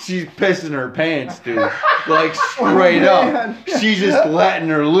 She's pissing her pants, dude. Like, straight up. She's just letting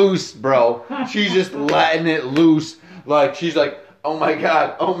her loose, bro. She's just letting it loose. Like, she's like, oh my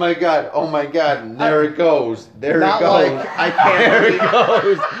God. And there it goes. Not like, I can't There it believe.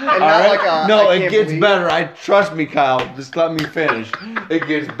 goes. And not like a, No, I it can't gets believe. better. Trust me, Kyle. Just let me finish. It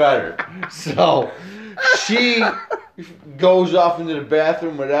gets better. So, she goes off into the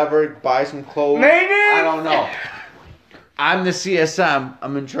bathroom, whatever, buy some clothes. Maybe. I don't know. I'm the CSM.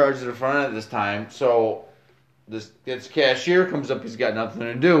 I'm in charge of the front end this time. So this cashier comes up. He's got nothing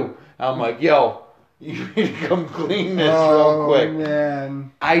to do. I'm like, yo, you need to come clean this real quick. Oh,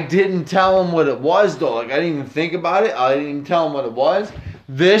 man. I didn't tell him what it was, though. Like, I didn't even think about it. I didn't even tell him what it was.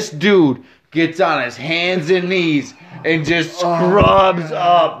 This dude gets on his hands and knees and just scrubs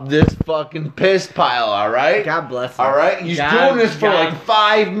up this fucking piss pile, all right? God bless him. All right? He's doing this for like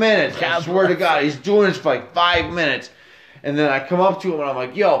 5 minutes. I swear to God, he's doing this for like 5 minutes. And then I come up to him and I'm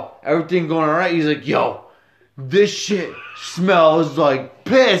like, yo, everything going all right? He's like, yo, this shit smells like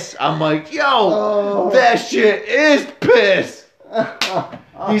piss. I'm like, yo, that shit is piss.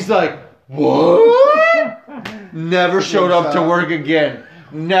 He's like, what? Never showed up to work again.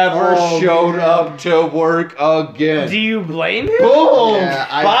 Never showed up to work again. Do you blame him? Boom.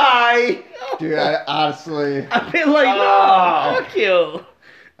 Yeah, Bye. Dude, I honestly, I've been like, fuck you.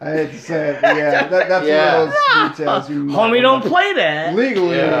 I hate to say it, but yeah, that's one of those details. Homie, don't play that.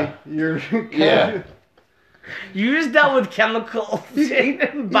 Legally, Yeah. you're Yeah. You just dealt with chemicals.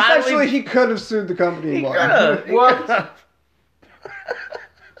 Essentially, he could have sued the company more. What?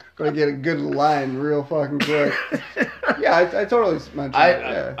 Gonna get a good line real fucking quick. Yeah, I totally mentioned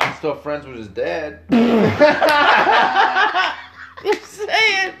that. I'm still friends with his dad. You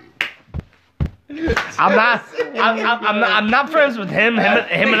say it. I'm not friends with him.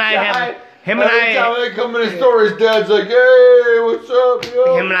 Him and I have. Every time they come in the store, his dad's like, "Hey, what's up,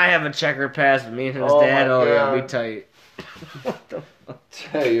 yo?" Him and I have a checker pass with me and his Oh dad. my Oh yeah, God. we tight.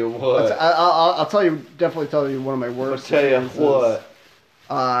 Tell you what. I'll tell you, definitely tell you one of my I'll worst. tell you experiences.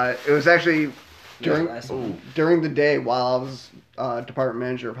 what. It was actually Ooh. during the day while I was department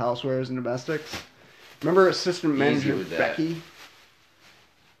manager of housewares and domestics. Remember assistant manager with that.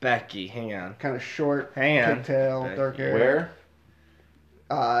 Becky? Hang on. Kind of short, Hang on. pigtail, Becky. dark hair.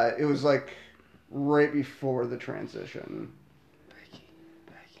 Where? It was like right before the transition.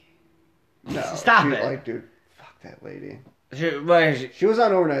 Becky. No, Stop she, it. Like, dude, fuck that lady. What is she? She was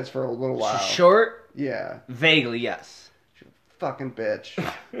on overnights for a little while. She's short? Yeah, Vaguely, yes. fucking bitch.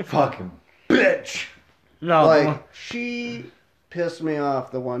 Fucking bitch. No, Like, she pissed me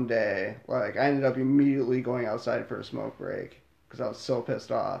off the one day. Like, I ended up immediately going outside for a smoke break because I was so pissed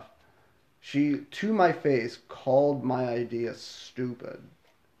off. She, to my face, called my idea stupid.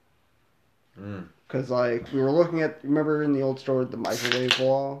 Because, like, we were looking at, remember in the old store, the microwave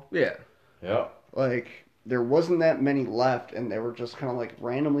wall? yeah. Yep. Like, there wasn't that many left, and they were just kind of, like,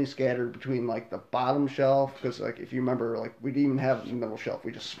 randomly scattered between, like, the bottom shelf. Because, like, if you remember, like, we didn't even have the middle shelf.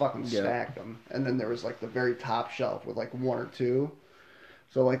 We just fucking Yeah. stacked them. And then there was, like, the very top shelf with, like, one or two.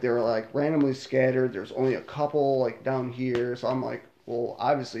 So, like, they were, like, randomly scattered. There's only a couple, like, down here. So I'm like, well,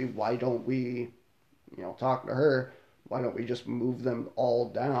 obviously, why don't we, talking to her, why don't we just move them all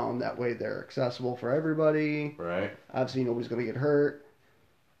down? That way they're accessible for everybody. Right. Obviously, nobody's going to get hurt.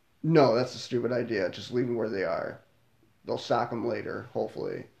 No, that's a stupid idea. Just leave them where they are. They'll stock them later,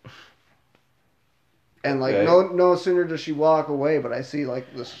 hopefully. And, like, Okay. no sooner does she walk away, but I see,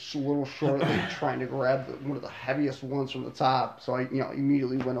 like, this little short lady trying to grab one of the heaviest ones from the top. So I,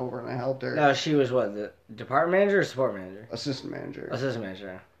 immediately went over and I helped her. No, she was what? The department manager or support manager? Assistant manager. Assistant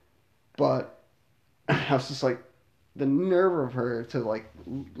manager. But I was just like, the nerve of her to, like,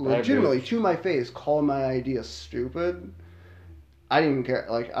 legitimately, to my face, call my idea stupid. I didn't even care.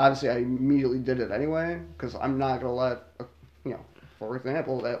 Like, obviously, I immediately did it anyway, because I'm not going to let, for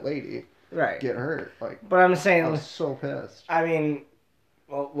example, that lady Right. get hurt. Like, But I'm I saying, was so pissed. I mean,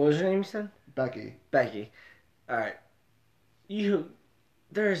 what was your name you said? Becky. Becky. Alright.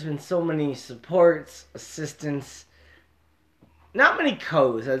 There's been so many supports, assistants, not many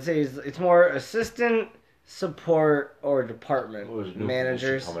codes. I'd say it's more assistant, support, or department Well, there's a new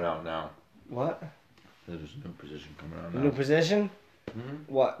managers. position coming out now. What? There's a new position coming out New now. position? Mm-hmm.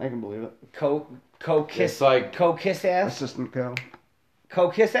 What? I can believe it. Co-kiss? It's like Co-kiss ass? Assistant co.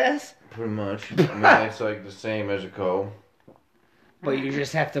 Co-kiss ass? pretty much. I mean, it's like the same as a co. But you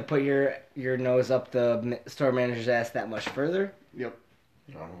just have to put your nose up the store manager's ass that much further? Yep.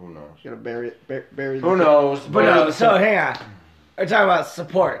 Who knows? You gotta bury the Who knows? But no, so hang on. We're talking about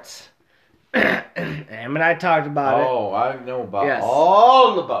supports. Em and I talked about it. Oh, I know about Yes.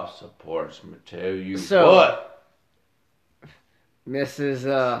 all about supports. I'm gonna tell you So- what.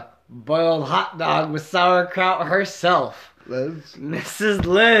 Mrs. Boiled Hot Dog with Sauerkraut herself. Liz. Mrs.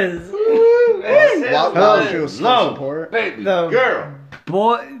 Liz. Wow, she was No, support. baby The- girl.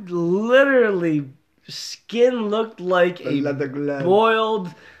 Boy, literally, skin looked like a Leather glove. boiled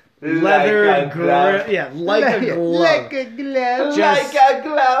Like leather a glove. Yeah, like a glove. Like a glove. Just- like a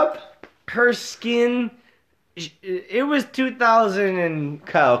glove. Her skin, it was 2000 and...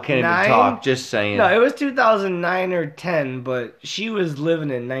 Kyle can't even Nine? talk. Just saying. No, it was 2009 or 10, but she was living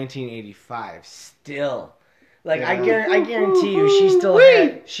in 1985 still. Like, I guarantee you,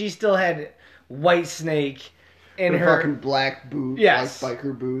 she still had White Snake in Her her... fucking black boot. Yes. Like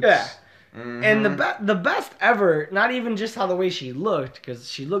biker boots. Yeah. Mhm. And the best ever, not even just how the way she looked,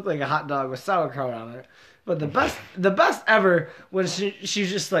 because she looked like a hot dog with sauerkraut on it, but the best ever was she's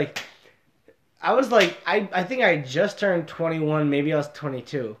just like, I was like, I think I just turned 21, maybe I was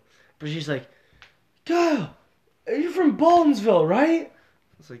 22, but she's like, Kyle, you're from Baldwinsville, right?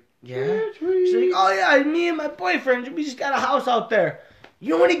 I was like, yeah. She's like, oh yeah, me and my boyfriend, we just got a house out there.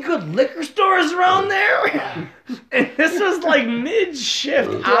 You know any good liquor stores around there? And this was like mid-shift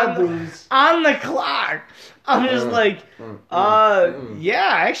on the clock. I'm just like, yeah,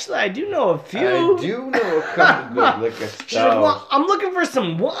 actually, I do know a few. I do know a couple good liquor She's like, well, stores. I'm looking for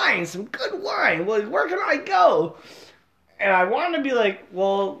some wine, some good wine. Well, where can I go? And I wanted to be like,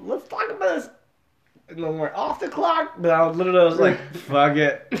 well, let's talk about this. And then we're off the clock, but I was like, fuck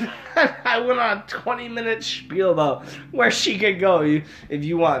it. I went on a 20-minute spiel about where she could go. If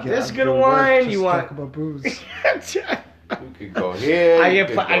you want this good wine, you want... Talk about booze. You could go here. I get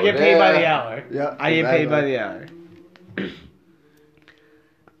paid by the hour. Yeah, I get paid by the hour.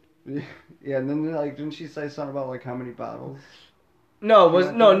 Yeah, and then like, didn't she say something about like how many bottles? No, it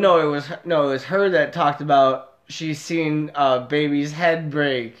was her that talked about she's seen a baby's head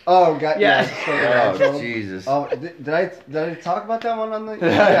break. Oh, God, Yeah. Oh, Jesus. Oh, did I talk about that one on the?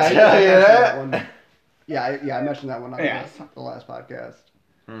 Did I tell you that? One. Yeah, I mentioned that one on the last podcast.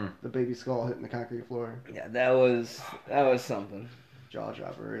 Hmm. The baby skull hitting the concrete floor. Yeah, that was something. Jaw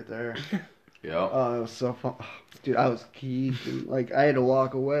dropper right there. Yep. Oh, it was so fun. Dude, I was geeked. Like, I had to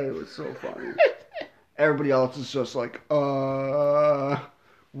walk away. It was so funny. Everybody else is just like, what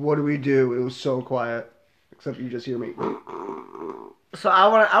do we do? It was so quiet. Except you just hear me. So I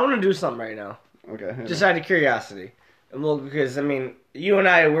want to do something right now. Okay. Just out of curiosity. Well, because, I mean, you and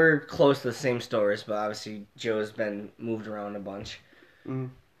I, we're close to the same stores, but obviously Joe's been moved around a bunch. Mm.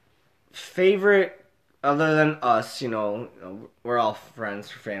 Favorite, other than us, we're all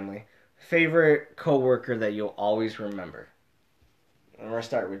friends, family. Favorite coworker that you'll always remember? I'm going to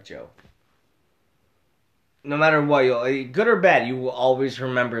start with Joe. No matter what, good or bad, you will always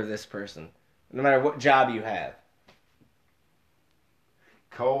remember this person. No matter what job you have.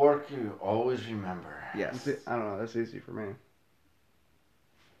 Coworker you always remember. Yes. I don't know. That's easy for me.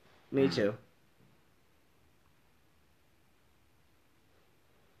 Me too.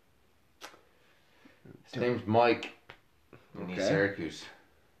 His name's Mike. And he's Okay. Syracuse.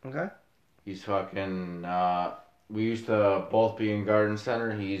 Okay. He's fucking, we used to both be in Garden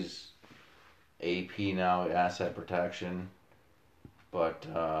Center. He's AP now, asset protection. But,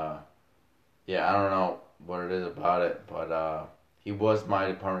 yeah, I don't know what it is about it, but, he was my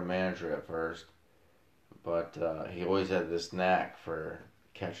department manager at first. But, he always had this knack for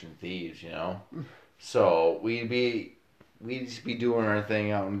catching thieves, So, we'd just be doing our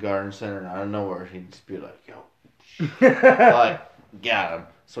thing out in Garden Center, and out of nowhere, he'd just be like, yo, like, got him.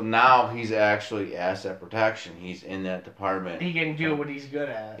 So now he's actually asset protection. He's in that department. He can do what he's good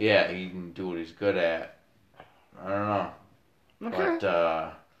at. Yeah, he can do what he's good at. I don't know. Okay.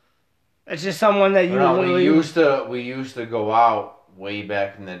 But It's just someone that you literally... we used to go out way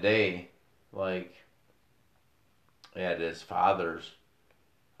back in the day, like at his father's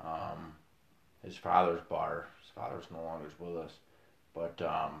bar. His father's no longer with us, but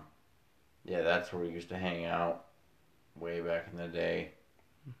yeah, that's where we used to hang out way back in the day.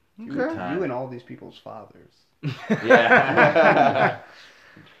 Okay. You and all these people's fathers. Yeah.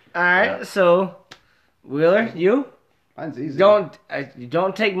 All right, so Wheeler, you Mine's easy. don't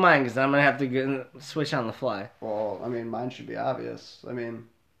take mine because I'm gonna have to switch on the fly. Well, I mean, mine should be obvious. I mean,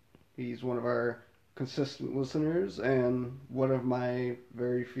 he's one of our consistent listeners and one of my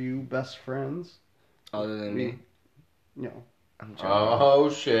very few best friends. Other than me, I'm joking. Oh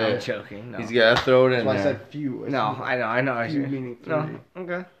shit! I'm joking. No. He's gotta throw it in That's why I there. said few. No, I know. Few meaning three. No,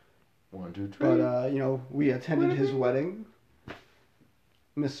 okay. 1, 2, 3. But we attended his wedding.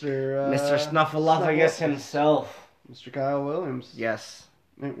 Mr. Snuffleupagus himself. Mr. Kyle Williams. Yes.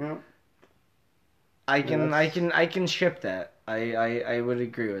 Yeah. I can ship that. I would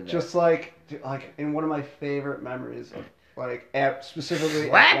agree with that. Just like in one of my favorite memories of specifically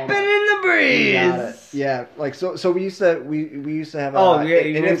flapping in the breeze. Yeah, like so we used to have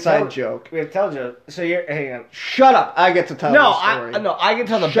an inside joke. We have to tell Joe. So you're hang on. Shut up! I get to tell the story. I can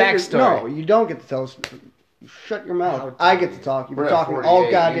tell the backstory. No, you don't get to tell us. Shut your mouth. I get to talk. You've been talking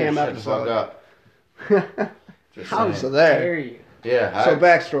all goddamn episode. So there. You. Yeah. So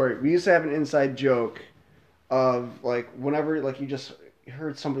backstory. We used to have an inside joke of like whenever like you just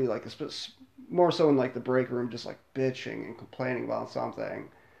heard somebody like this, more so in like the break room, just like bitching and complaining about something.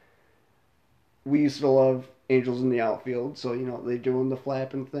 We used to love Angels in the Outfield, so they doing the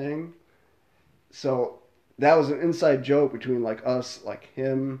flapping thing. So that was an inside joke between like us, like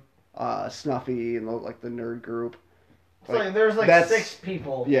him, Snuffy, and the nerd group. So there's like 6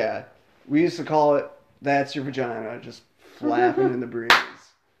 people. Yeah, we used to call it "That's Your Vagina," just flapping in the breeze.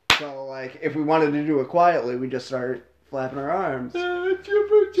 So like if we wanted to do it quietly, we just start flapping our arms.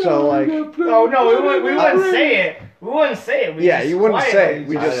 So like, oh no, we wouldn't say it. We wouldn't say it. You wouldn't say it.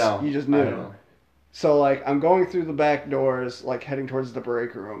 You just knew. know. So like I'm going through the back doors, like heading towards the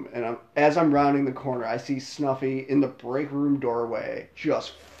break room, and as I'm rounding the corner, I see Snuffy in the break room doorway,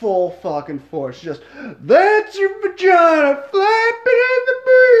 just full fucking force, just "That's your vagina flapping in the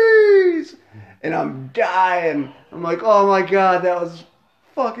breeze," and I'm dying. I'm like, oh my god, that was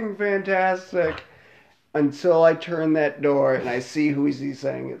fucking fantastic. Until I turn that door and I see who he's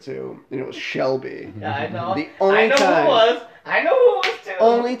saying it to, and it was Shelby. Yeah, I know. The only time, who it was. I know who it was too.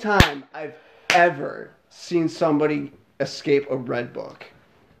 Only time I've ever seen somebody escape a red book.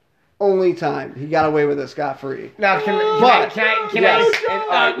 only time he got away with it scot-free. Now, can But- I?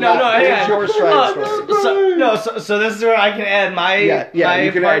 Yes. It's your side story. So this is where I can add my my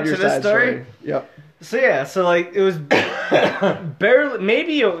you can part add your to this side story. Yep. So yeah, so like it was barely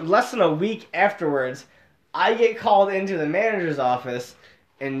maybe less than a week afterwards, I get called into the manager's office,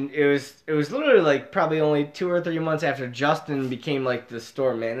 and it was literally like probably only 2 or 3 months after Justin became like the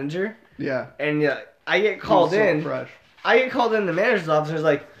store manager, Yeah. and I get called He was so in. fresh. I get called in the manager's office, and it's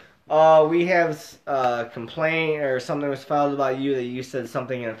like, we have a complaint or something was filed about you that you said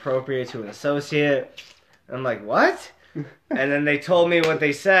something inappropriate to an associate. And I'm like, what? And then they told me what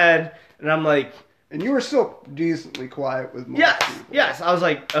they said, and I'm like, And you were still decently quiet with most people. yes. I was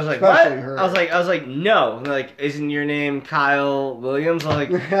like, Especially what? her. I was like, no. And they're like, isn't your name Kyle Williams? I was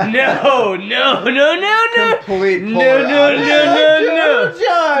like, no. Complete No.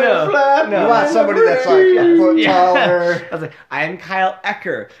 You want somebody that's like a foot taller. I was like, I am Kyle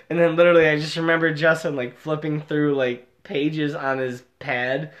Ecker. And then literally I just remember Justin like flipping through like pages on his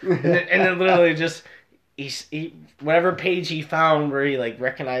pad. And then literally just, he whatever page he found where he like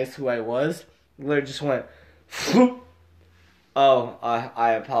recognized who I was, literally just went, Phoop. Oh,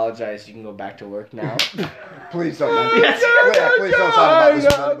 I apologize. You can go back to work now. Please don't mention Yes. please don't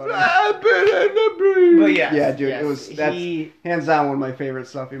talk about this with anybody. But yeah. Yeah, dude, that's hands down one of my favorite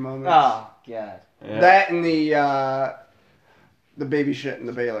stuffy moments. Oh, God. Yeah. That and the baby shit in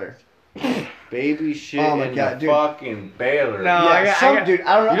the baler. Baby shit Oh my in God, the dude. fucking baler. No. Yeah, I got- dude,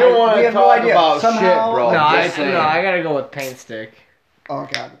 I don't know. You don't want we to have no talk idea. about Somehow, shit, bro. No, I Just saying. gotta go with paint stick. Oh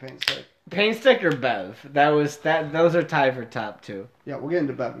god, the paint stick. Paint stick or Bev? Those are tied for top 2. Yeah, we'll get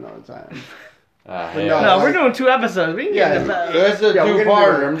into Bev another time. Ah, But yeah. no, No, like- we're doing 2 episodes. We can get into Bev. It's a Yeah, we're gonna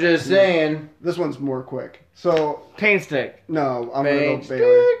two-parter. do it. I'm just saying. This one's more quick. So Paint stick. no, I'm Paint gonna go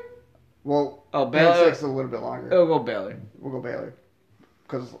Baylor. Well, Oh, paint Baylor. stick's a little bit longer. It'll go Baylor. We'll go Baylor.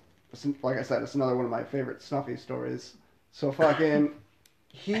 Because, like I said, it's another one of my favorite Snuffy stories. So fucking,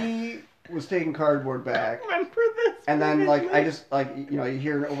 he was taking cardboard back. Remember this? And then, like, I just, like, you know, you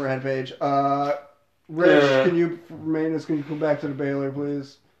hear an overhead page. Rich, can you, for maintenance, can you come back to the Baylor,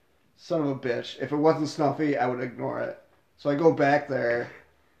 please? Son of a bitch. If it wasn't Snuffy, I would ignore it. So I go back there,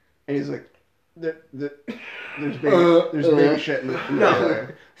 and he's like, there's baby shit in the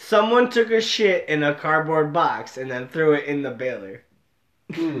Baylor. Someone took a shit in a cardboard box and then threw it in the Baylor.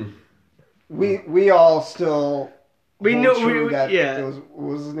 We all still We hold knew true that yeah. it was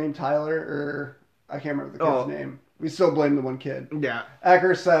what was his name, Tyler, or I can't remember the kid's name. We still blame the one kid. Yeah.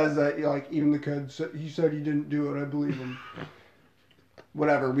 Ecker says that, you know, like, even the kid he said he didn't do it. I believe him.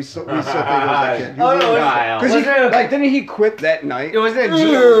 Whatever. We still think it was that kid. He Oh, was no, really- Kyle. 'cause Was it- like, didn't he quit that night? It wasn't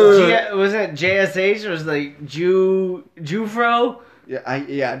wasn't it JSH? It was like Jufro.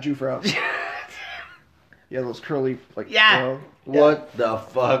 Yeah, Jufro. Yeah, those curly like. Yeah. fro. What the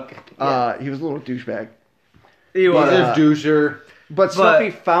fuck? He was a little douchebag. He He's was. a doucher. But Snuffy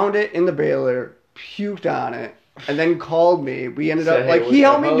found it in the Baylor, puked on it, and then called me. We ended Said, up "Hey, like what's he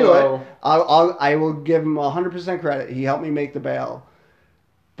helped up? me do Hello." it. I will give him 100% credit. He helped me make the bail,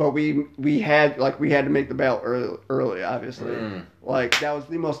 but we had to make the bail early, obviously. Like, that was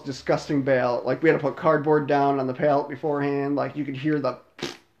the most disgusting bail. Like, we had to put cardboard down on the pallet beforehand. Like, you could hear the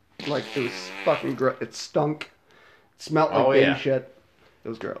like, it was fucking gross. It stunk. It smelled like baby shit. It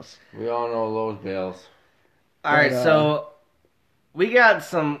was gross. We all know those bales. All right, But, so we got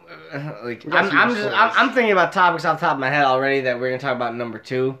some like We got some more stories. I'm thinking about topics off the top of my head already that we're gonna talk about number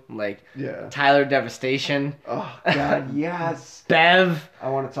 2, like Yeah. Tyler Devastation, Oh God, yes. Bev. I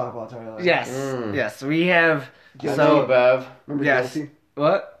want to talk about Tyler. Yes, yes, we have. Guilty. So Bev. Remember yes, Guilty?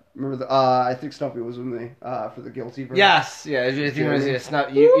 what? Remember the? I think Stuffy was with me for the Guilty version. Yes, yeah. If you want to see a snub,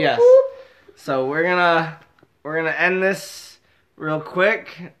 yes. So we're gonna end this real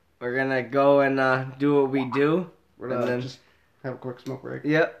quick. We're gonna go and do what we do. We're And gonna then- just have a quick smoke break.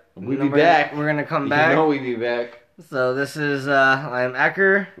 Yep. We'll And then be back. We're gonna come You back. know we'd be back. So this is I'm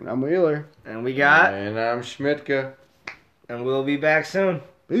Ecker, And I'm Wheeler. and we got, And I'm Schmidtka. and we'll be back soon.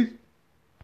 Peace.